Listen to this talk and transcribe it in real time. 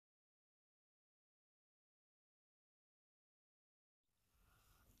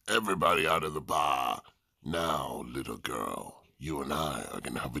Everybody out of the bar. Now, little girl, you and I are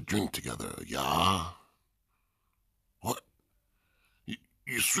gonna have a drink together, yeah? What?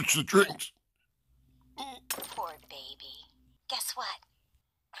 You switch the drinks? Poor baby. Guess what?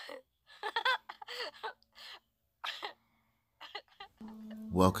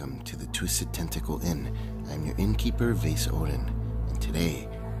 Welcome to the Twisted Tentacle Inn. I'm your innkeeper, Vase Odin, and today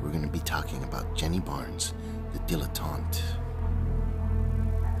we're going to be talking about Jenny Barnes, the dilettante.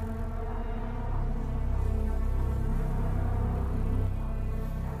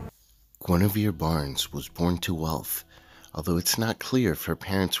 Guinevere Barnes was born to wealth, although it's not clear if her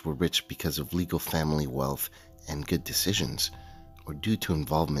parents were rich because of legal family wealth and good decisions, or due to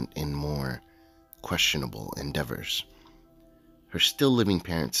involvement in more questionable endeavors. Her still living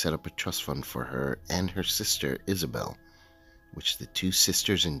parents set up a trust fund for her and her sister Isabel, which the two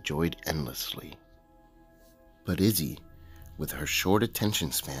sisters enjoyed endlessly. But Izzy, with her short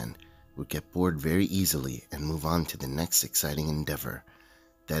attention span, would get bored very easily and move on to the next exciting endeavor.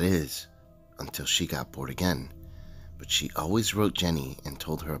 That is, until she got bored again. But she always wrote Jenny and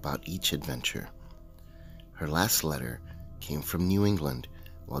told her about each adventure. Her last letter came from New England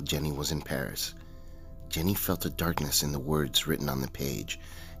while Jenny was in Paris. Jenny felt a darkness in the words written on the page,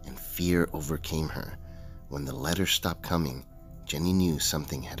 and fear overcame her. When the letter stopped coming, Jenny knew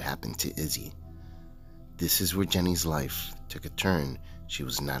something had happened to Izzy. This is where Jenny's life took a turn she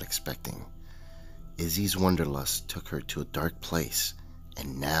was not expecting. Izzy's wanderlust took her to a dark place,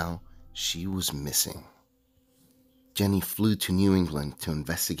 and now she was missing. Jenny flew to New England to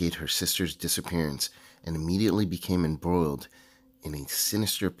investigate her sister's disappearance and immediately became embroiled in a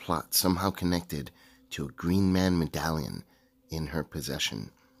sinister plot somehow connected to a Green Man medallion in her possession.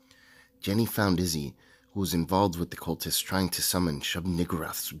 Jenny found Izzy, who was involved with the cultists trying to summon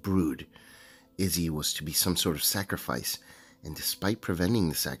Shub-Niggurath's brood. Izzy was to be some sort of sacrifice, and despite preventing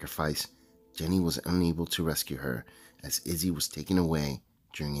the sacrifice, Jenny was unable to rescue her as Izzy was taken away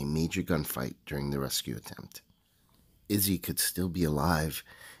during a major gunfight during the rescue attempt. Izzy could still be alive,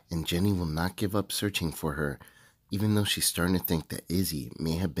 and Jenny will not give up searching for her, even though she's starting to think that Izzy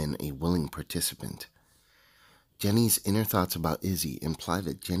may have been a willing participant. Jenny's inner thoughts about Izzy imply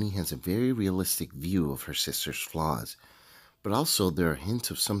that Jenny has a very realistic view of her sister's flaws, but also there are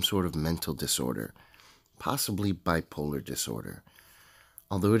hints of some sort of mental disorder, possibly bipolar disorder,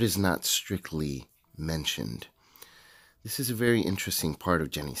 although it is not strictly mentioned. This is a very interesting part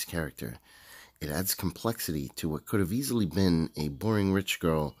of Jenny's character. It adds complexity to what could have easily been a boring rich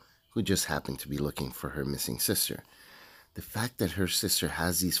girl who just happened to be looking for her missing sister. The fact that her sister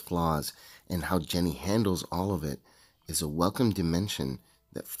has these flaws and how Jenny handles all of it is a welcome dimension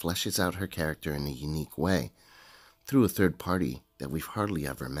that fleshes out her character in a unique way through a third party that we've hardly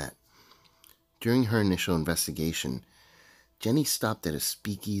ever met. During her initial investigation, Jenny stopped at a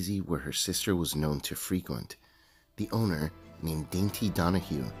speakeasy where her sister was known to frequent. The owner, named Dainty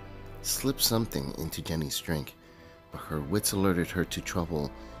Donahue, slipped something into Jenny's drink, but her wits alerted her to trouble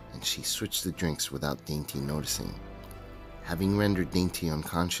and she switched the drinks without Dainty noticing. Having rendered Dainty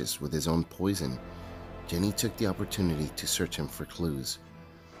unconscious with his own poison, Jenny took the opportunity to search him for clues.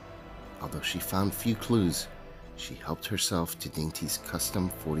 Although she found few clues, she helped herself to Dainty's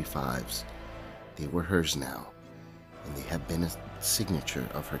custom 45s. They were hers now, and they have been a signature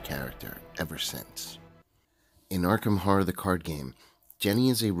of her character ever since. In Arkham Horror the card game, Jenny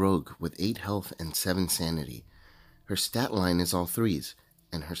is a rogue with 8 health and 7 sanity. Her stat line is all 3s,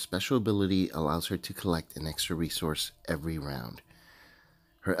 and her special ability allows her to collect an extra resource every round.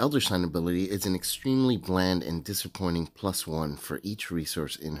 Her Elder Sign ability is an extremely bland and disappointing +1 for each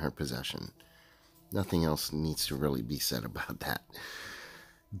resource in her possession. Nothing else needs to really be said about that.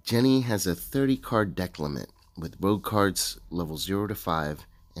 Jenny has a 30-card deck limit, with rogue cards level 0 to 5,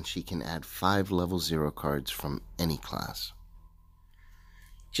 and she can add 5 level 0 cards from any class.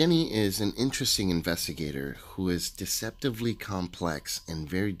 Jenny is an interesting investigator who is deceptively complex and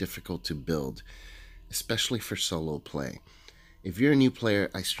very difficult to build, especially for solo play. If you're a new player,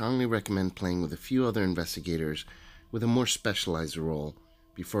 I strongly recommend playing with a few other investigators with a more specialized role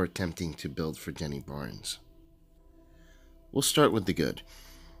before attempting to build for Jenny Barnes. We'll start with the good.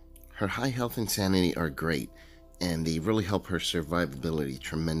 Her high health and sanity are great, and they really help her survivability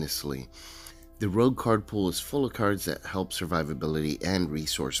tremendously. The rogue card pool is full of cards that help survivability and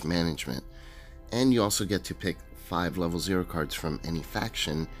resource management, and you also get to pick 5 level 0 cards from any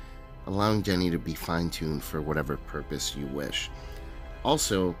faction, allowing Jenny to be fine-tuned for whatever purpose you wish.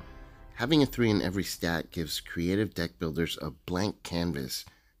 Also, having a 3 in every stat gives creative deck builders a blank canvas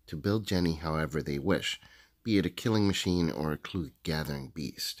to build Jenny however they wish, be it a killing machine or a clue-gathering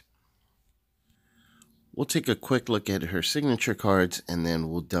beast. We'll take a quick look at her signature cards, and then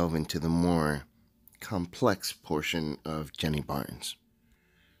we'll delve into the more complex portion of Jenny Barnes.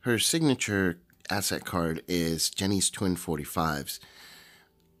 Her signature asset card is Jenny's Twin 45s.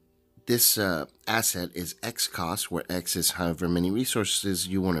 This asset is X cost, where X is however many resources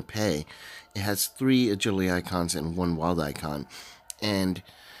you want to pay. It has 3 agility icons and 1 wild icon. And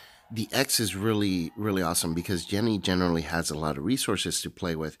the X is really, really awesome because Jenny generally has a lot of resources to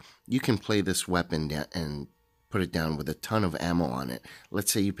play with. You can play this weapon and put it down with a ton of ammo on it.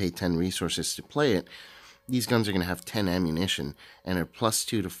 Let's say you pay 10 resources to play it. These guns are going to have 10 ammunition and are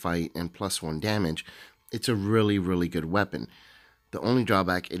 +2 to fight and +1 damage. It's a really, really good weapon. The only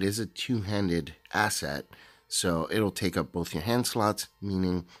drawback, it is a 2-handed asset, so it'll take up both your hand slots,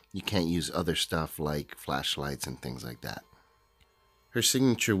 meaning you can't use other stuff like flashlights and things like that. Her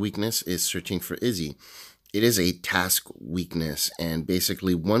signature weakness is Searching for Izzy. It is a task weakness, and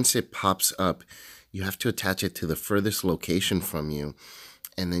basically once it pops up, you have to attach it to the furthest location from you,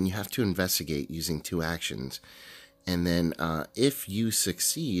 and then you have to investigate using 2 actions. And then if you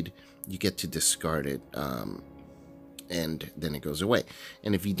succeed, you get to discard it, and then it goes away.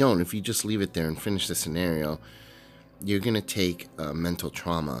 And if you don't, if you just leave it there and finish the scenario, you're going to take mental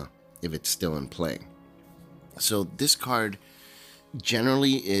trauma if it's still in play. So this card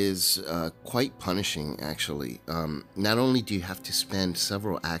generally is quite punishing, actually. Not only do you have to spend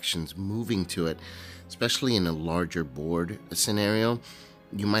several actions moving to it, especially in a larger board scenario,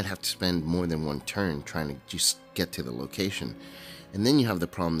 you might have to spend more than 1 turn trying to just get to the location. And then you have the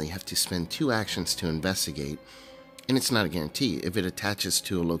problem that you have to spend 2 actions to investigate, and it's not a guarantee. If it attaches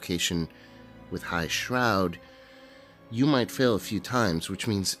to a location with high shroud, you might fail a few times, which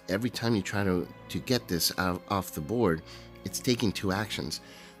means every time you try to get this off the board, it's taking 2 actions.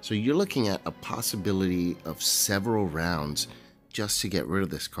 So you're looking at a possibility of several rounds just to get rid of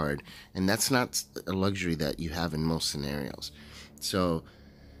this card, and that's not a luxury that you have in most scenarios. So,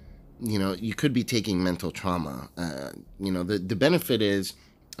 you could be taking mental trauma. The benefit is,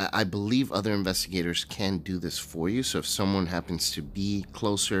 I believe other investigators can do this for you. So if someone happens to be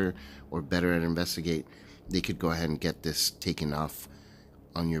closer or better at investigate, they could go ahead and get this taken off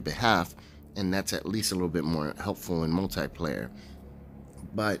on your behalf. And that's at least a little bit more helpful in multiplayer.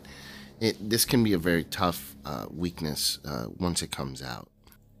 But this can be a very tough weakness once it comes out.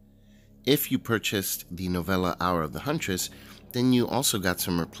 If you purchased the novella Hour of the Huntress, then you also got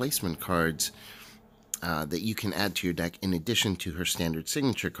some replacement cards that you can add to your deck in addition to her standard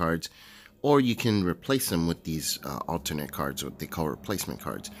signature cards, or you can replace them with these alternate cards, what they call replacement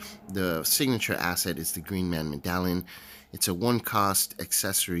cards. The signature asset is the Green Man Medallion. It's a 1-cost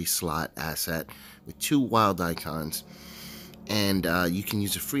accessory slot asset with 2 wild icons, and you can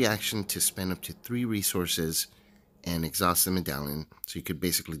use a free action to spend up to 3 resources and exhaust the medallion, so you could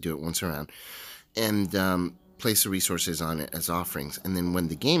basically do it once around, and place the resources on it as offerings. And then when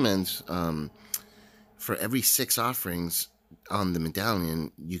the game ends, for every 6 offerings on the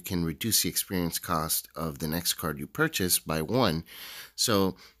medallion, you can reduce the experience cost of the next card you purchase by 1.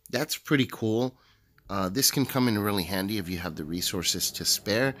 So that's pretty cool. This can come in really handy if you have the resources to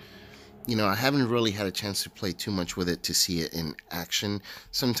spare. I haven't really had a chance to play too much with it to see it in action.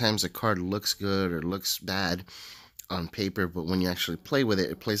 Sometimes a card looks good or looks bad on paper, but when you actually play with it,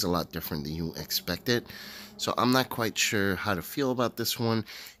 it plays a lot different than you expect it. So I'm not quite sure how to feel about this one.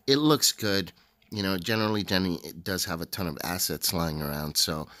 It looks good. Generally, Jenny does have a ton of assets lying around,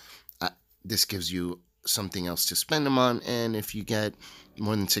 so this gives you something else to spend them on, and if you get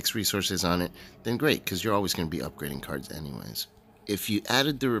more than 6 resources on it, then great, because you're always going to be upgrading cards anyways. If you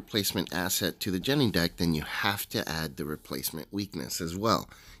added the replacement asset to the Jenny deck, then you have to add the replacement weakness as well.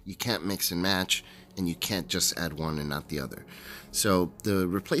 You can't mix and match, and you can't just add one and not the other. So the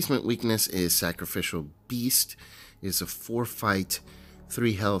replacement weakness is Sacrificial Beast. It's a 4-fight,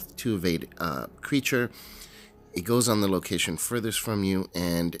 3 health, 2 evade creature. It goes on the location furthest from you,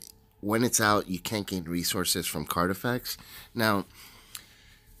 and when it's out, you can't gain resources from card effects. Now,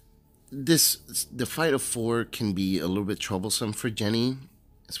 the fight of 4 can be a little bit troublesome for Jenny,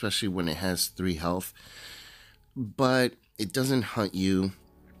 especially when it has 3 health, but it doesn't hunt you,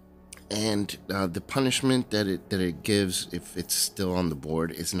 and the punishment that it gives if it's still on the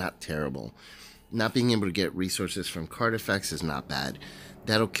board is not terrible. Not being able to get resources from card effects is not bad.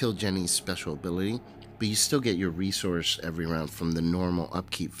 That'll kill Jenny's special ability, but you still get your resource every round from the normal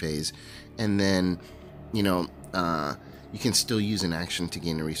upkeep phase, and then you can still use an action to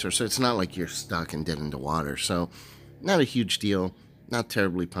gain a resource. So it's not like you're stuck and dead in the water. So not a huge deal, not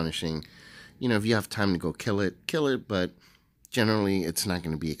terribly punishing. If you have time to go kill it, but generally it's not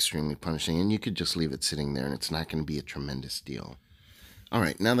going to be extremely punishing, and you could just leave it sitting there and it's not going to be a tremendous deal.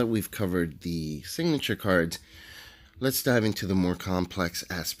 Alright, now that we've covered the signature cards, let's dive into the more complex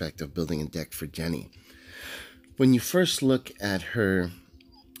aspect of building a deck for Jenny. When you first look at her,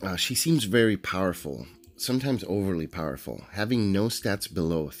 she seems very powerful, sometimes overly powerful. Having no stats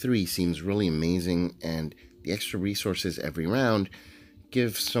below 3 seems really amazing, and the extra resources every round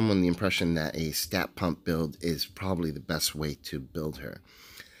give someone the impression that a stat pump build is probably the best way to build her.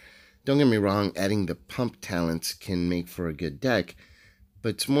 Don't get me wrong, adding the pump talents can make for a good deck, but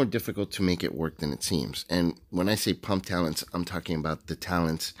it's more difficult to make it work than it seems. And when I say pump talents, I'm talking about the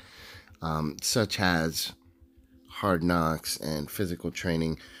talents such as hard knocks and physical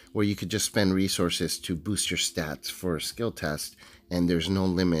training, where you could just spend resources to boost your stats for a skill test, and there's no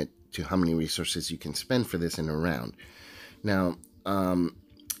limit to how many resources you can spend for this in a round. Now,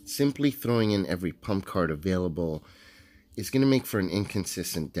 simply throwing in every pump card available is going to make for an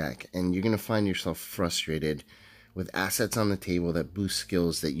inconsistent deck, and you're going to find yourself frustrated with assets on the table that boost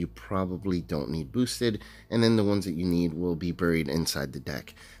skills that you probably don't need boosted, and then the ones that you need will be buried inside the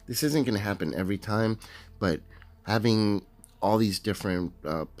deck. This isn't going to happen every time, but having all these different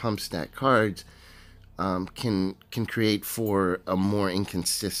pump stat cards can create for a more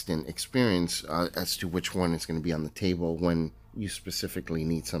inconsistent experience as to which one is going to be on the table when you specifically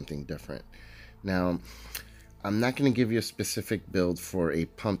need something different. Now, I'm not going to give you a specific build for a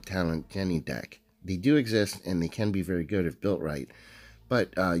pump talent Jenny deck. They do exist, and they can be very good if built right,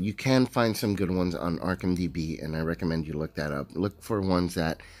 but you can find some good ones on Arkham DB, and I recommend you look that up. Look for ones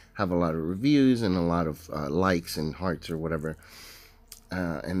that have a lot of reviews and a lot of likes and hearts or whatever,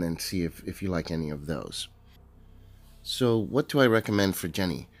 and then see if you like any of those. So what do I recommend for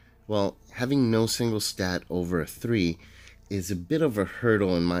Jenny? Well, having no single stat over a 3 is a bit of a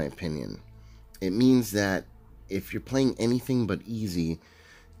hurdle in my opinion. It means that if you're playing anything but easy,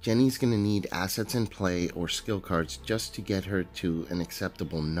 Jenny's going to need assets in play or skill cards just to get her to an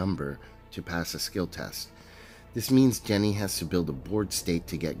acceptable number to pass a skill test. This means Jenny has to build a board state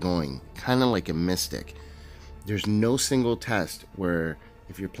to get going, kind of like a mystic. There's no single test where,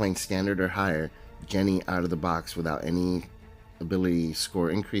 if you're playing standard or higher, Jenny out of the box without any ability score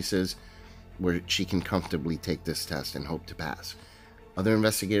increases, where she can comfortably take this test and hope to pass. Other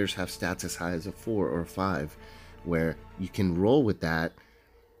investigators have stats as high as a 4 or a 5, where you can roll with that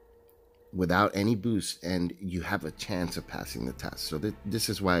without any boost and you have a chance of passing the test. So this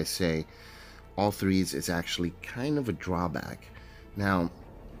is why I say all 3s is actually kind of a drawback. Now,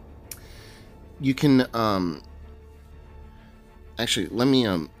 you can actually let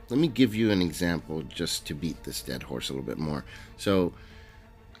me give you an example just to beat this dead horse a little bit more. So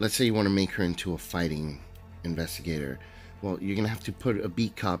let's say you want to make her into a fighting investigator. Well, you're going to have to put a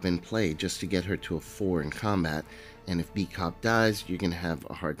beat cop in play just to get her to a 4 in combat, and if beat cop dies, you're going to have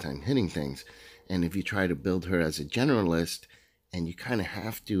a hard time hitting things. And if you try to build her as a generalist, and you kind of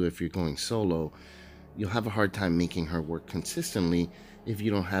have to if you're going solo, you'll have a hard time making her work consistently if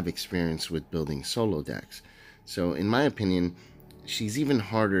you don't have experience with building solo decks. So in my opinion, she's even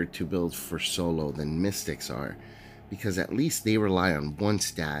harder to build for solo than mystics are, because at least they rely on one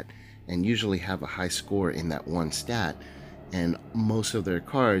stat and usually have a high score in that one stat, and most of their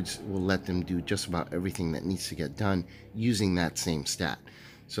cards will let them do just about everything that needs to get done using that same stat.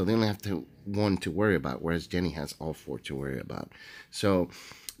 So they only have one to worry about, whereas Jenny has all 4 to worry about. So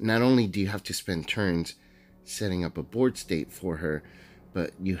not only do you have to spend turns setting up a board state for her,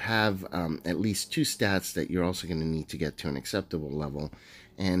 but you have at least 2 stats that you're also going to need to get to an acceptable level.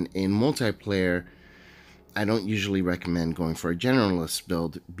 And in multiplayer, I don't usually recommend going for a generalist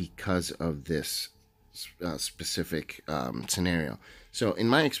build because of this specific scenario. So in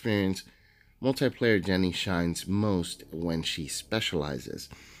my experience, multiplayer Jenny shines most when she specializes,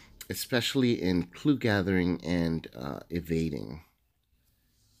 especially in clue gathering and evading.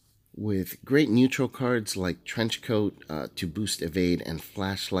 With great neutral cards like Trenchcoat to boost evade and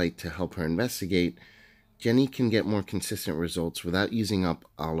Flashlight to help her investigate, Jenny can get more consistent results without using up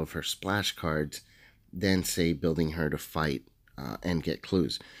all of her splash cards than, say, building her to fight and get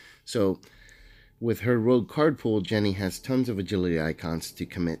clues. So with her rogue card pool, Jenny has tons of agility icons to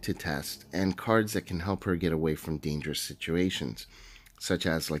commit to test, and cards that can help her get away from dangerous situations, such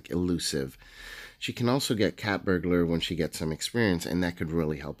as like Elusive. She can also get Cat Burglar when she gets some experience, and that could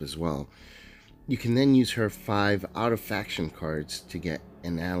really help as well. You can then use her 5 out-of-faction cards to get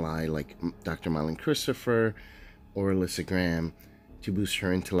an ally like Dr. Marlon Christopher or Alyssa Graham to boost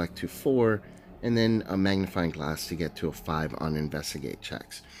her intellect to 4, and then a magnifying glass to get to a 5 on investigate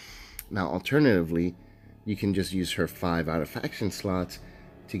checks. Now, alternatively, you can just use her 5 out-of-faction slots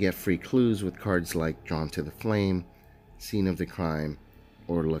to get free clues with cards like Drawn to the Flame, Scene of the Crime,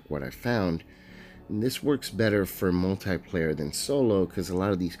 or Look What I Found. This works better for multiplayer than solo because a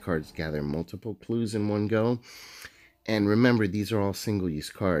lot of these cards gather multiple clues in one go. And remember, these are all single-use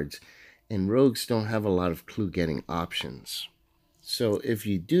cards, and rogues don't have a lot of clue-getting options. So if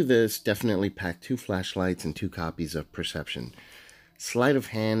you do this, definitely pack 2 flashlights and 2 copies of Perception. Sleight of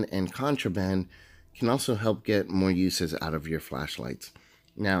Hand and Contraband can also help get more uses out of your flashlights.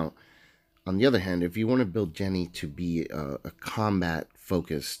 Now, on the other hand, if you want to build Jenny to be a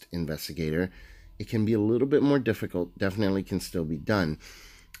combat-focused investigator, it can be a little bit more difficult, definitely can still be done.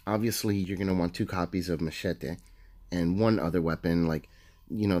 Obviously, you're going to want 2 copies of Machete and 1 other weapon, like,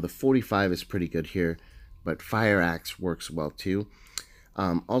 the 45 is pretty good here, but Fire Axe works well too.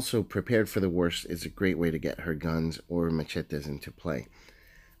 Also, Prepared for the Worst is a great way to get her guns or machetes into play.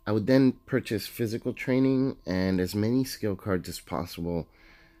 I would then purchase Physical Training and as many skill cards as possible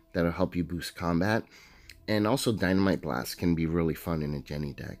that'll help you boost combat. And also Dynamite Blast can be really fun in a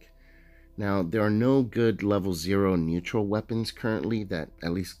Jenny deck. Now, there are no good level 0 neutral weapons currently that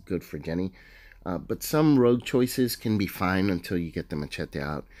at least good for Jenny. But some rogue choices can be fine until you get the machete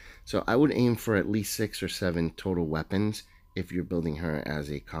out. So I would aim for at least 6 or 7 total weapons if you're building her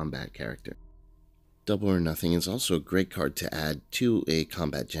as a combat character. Double or Nothing is also a great card to add to a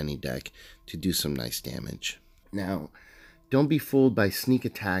combat Jenny deck to do some nice damage. Now, don't be fooled by Sneak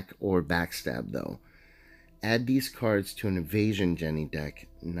Attack or Backstab though. Add these cards to an evasion Jenny deck,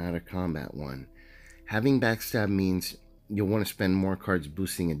 not a combat one. Having Backstab means you'll want to spend more cards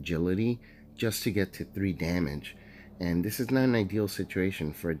boosting agility just to get to 3 damage, and this is not an ideal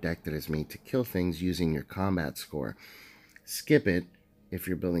situation for a deck that is made to kill things using your combat score. Skip it if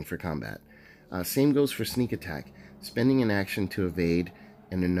you're building for combat. Same goes for Sneak Attack. Spending an action to evade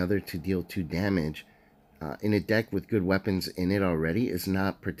and another to deal 2 damage in a deck with good weapons in it already is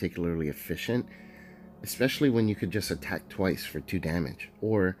not particularly efficient, especially when you could just attack twice for 2 damage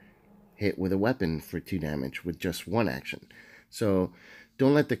or hit with a weapon for 2 damage with just 1 action. So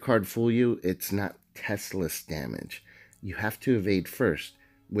don't let the card fool you. It's not testless damage. You have to evade first,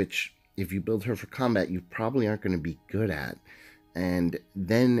 which if you build her for combat, you probably aren't going to be good at. And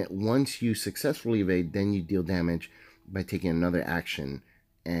then once you successfully evade, then you deal damage by taking another action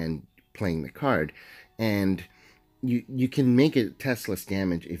and playing the card. And you can make it testless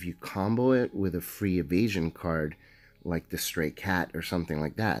damage if you combo it with a free evasion card like the Stray Cat or something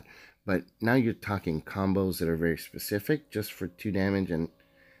like that. But now you're talking combos that are very specific just for 2 damage, and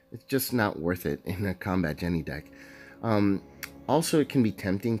it's just not worth it in a combat Jenny deck. Also, it can be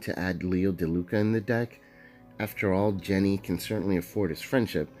tempting to add Leo DeLuca in the deck. After all, Jenny can certainly afford his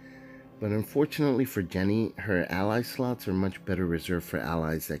friendship, but unfortunately for Jenny, her ally slots are much better reserved for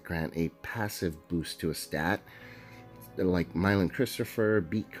allies that grant a passive boost to a stat, like Mylan Christopher,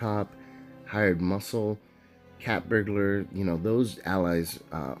 Beat Cop, Hired Muscle, Cat Burglar. Those allies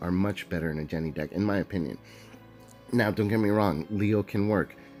are much better in a Jenny deck, in my opinion. Now, don't get me wrong, Leo can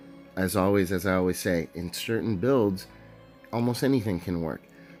work. As I always say, in certain builds, almost anything can work.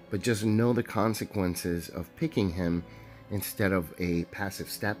 But just know the consequences of picking him instead of a passive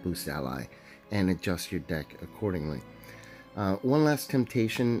stat boost ally and adjust your deck accordingly. One last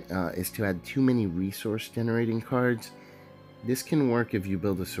temptation is to add too many resource generating cards. This can work if you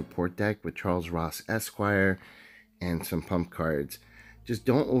build a support deck with Charles Ross Esquire and some pump cards. Just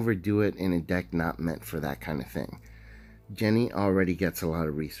don't overdo it in a deck not meant for that kind of thing. Jenny already gets a lot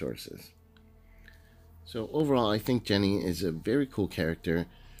of resources. So overall, I think Jenny is a very cool character.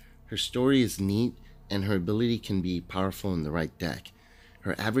 Her story is neat, and her ability can be powerful in the right deck.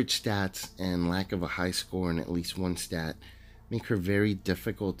 Her average stats and lack of a high score in at least one stat make her very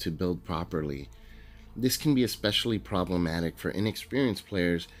difficult to build properly. This can be especially problematic for inexperienced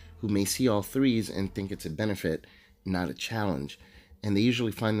players who may see all 3s and think it's a benefit, not a challenge, and they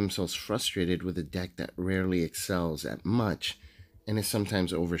usually find themselves frustrated with a deck that rarely excels at much and is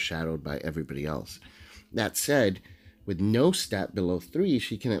sometimes overshadowed by everybody else. That said, with no stat below 3,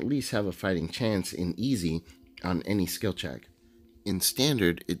 she can at least have a fighting chance in easy on any skill check. In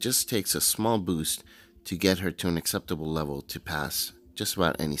standard, it just takes a small boost to get her to an acceptable level to pass just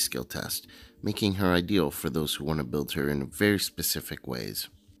about any skill test, making her ideal for those who want to build her in very specific ways.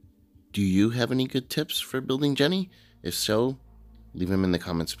 Do you have any good tips for building Jenny? If so, leave them in the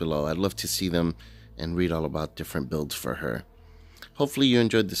comments below. I'd love to see them and read all about different builds for her. Hopefully you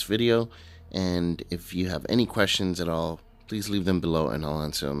enjoyed this video, and if you have any questions at all, please leave them below and I'll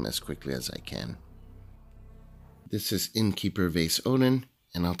answer them as quickly as I can. This is Innkeeper Vase Odin,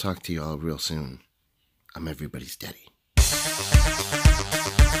 and I'll talk to you all real soon. I'm everybody's daddy.